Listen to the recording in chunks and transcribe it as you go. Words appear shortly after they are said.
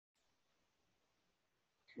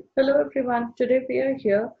Hello everyone, today we are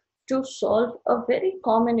here to solve a very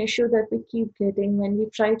common issue that we keep getting when we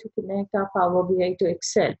try to connect our Power BI to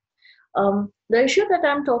Excel. The issue that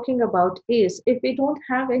I'm talking about is if we don't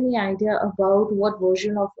have any idea about what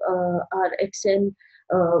version of our Excel,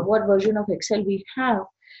 what version of Excel we have,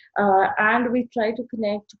 and we try to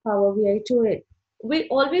connect Power BI to it, we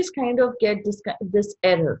always kind of get this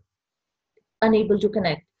error, unable to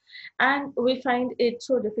connect, and we find it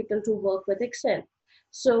so difficult to work with Excel.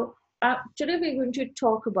 So today we're going to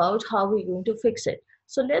talk about how we're going to fix it.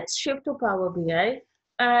 So let's shift to Power BI,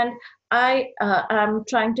 and I am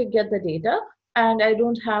trying to get the data, and I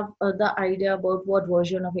don't have the idea about what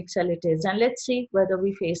version of Excel it is, and let's see whether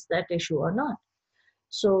we face that issue or not.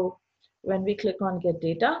 So when we click on Get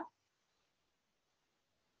Data,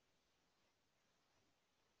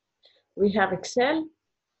 we have Excel,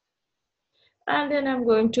 and then I'm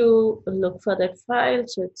going to look for that file.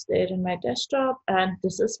 So it's there in my desktop, and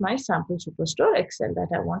this is my sample Superstore Excel that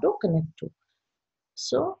I want to connect to.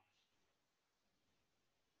 So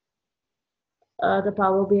the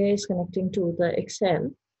Power BI is connecting to the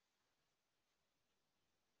Excel,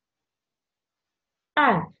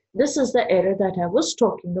 and this is the error that I was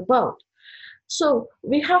talking about. So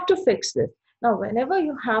we have to fix this. Now, whenever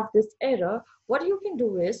you have this error, what you can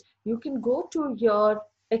do is you can go to your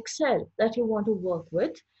Excel that you want to work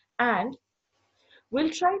with, and we'll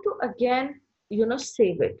try to again,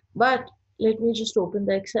 save it. But let me just open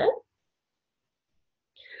the Excel.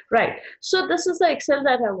 Right. So this is the Excel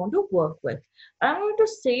that I want to work with. I'm going to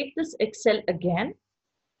save this Excel again.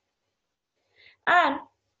 And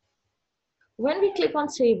when we click on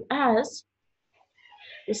Save As,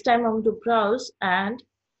 this time I'm going to browse, and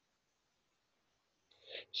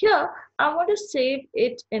here I want to save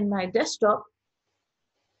it in my desktop.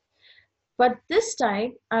 But this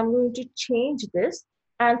time I'm going to change this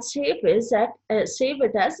and save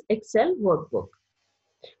it as Excel Workbook.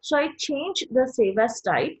 So I change the Save As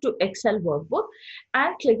type to Excel Workbook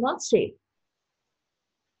and click on Save.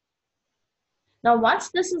 Now, once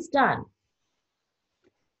this is done,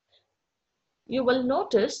 you will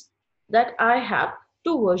notice that I have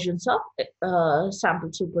two versions of Sample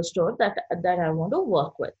Superstore that I want to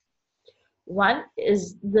work with.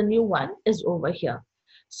 The new one is over here.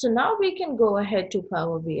 So now we can go ahead to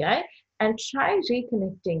Power BI and try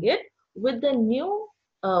reconnecting it with the new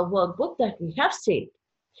workbook that we have saved,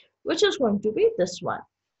 which is going to be this one.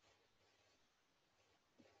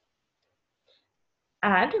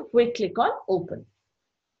 And we click on Open.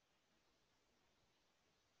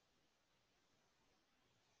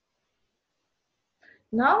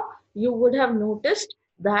 Now you would have noticed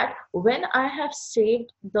that when I have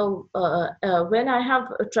saved when I have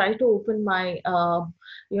tried to open my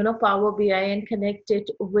Power BI and connect it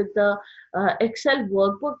with the Excel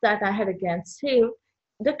workbook that I had again saved,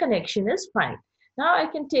 the connection is fine. Now I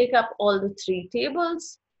can take up all the three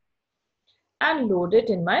tables and load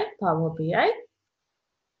it in my Power BI.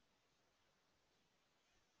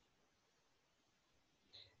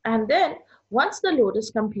 And then once the load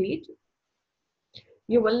is complete,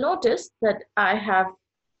 you will notice that I have,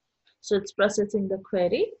 so it's processing the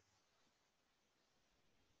query.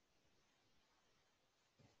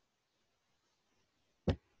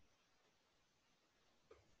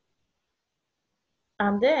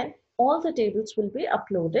 And then all the tables will be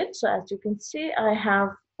uploaded. So as you can see, I have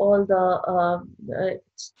all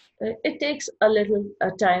it takes a little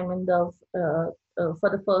time in the for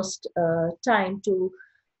the first time to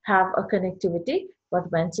have a connectivity,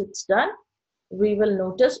 but once it's done, we will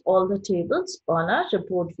notice all the tables on our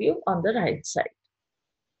report view on the right side.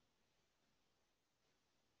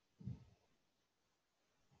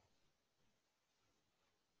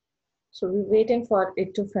 So we're waiting for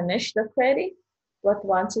it to finish the query, but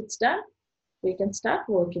once it's done, we can start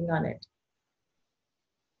working on it.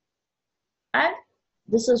 And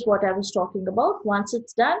this is what I was talking about. Once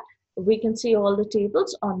it's done, we can see all the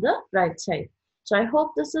tables on the right side. So I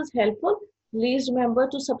hope this is helpful. Please remember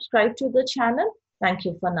to subscribe to the channel. Thank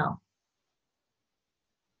you for now.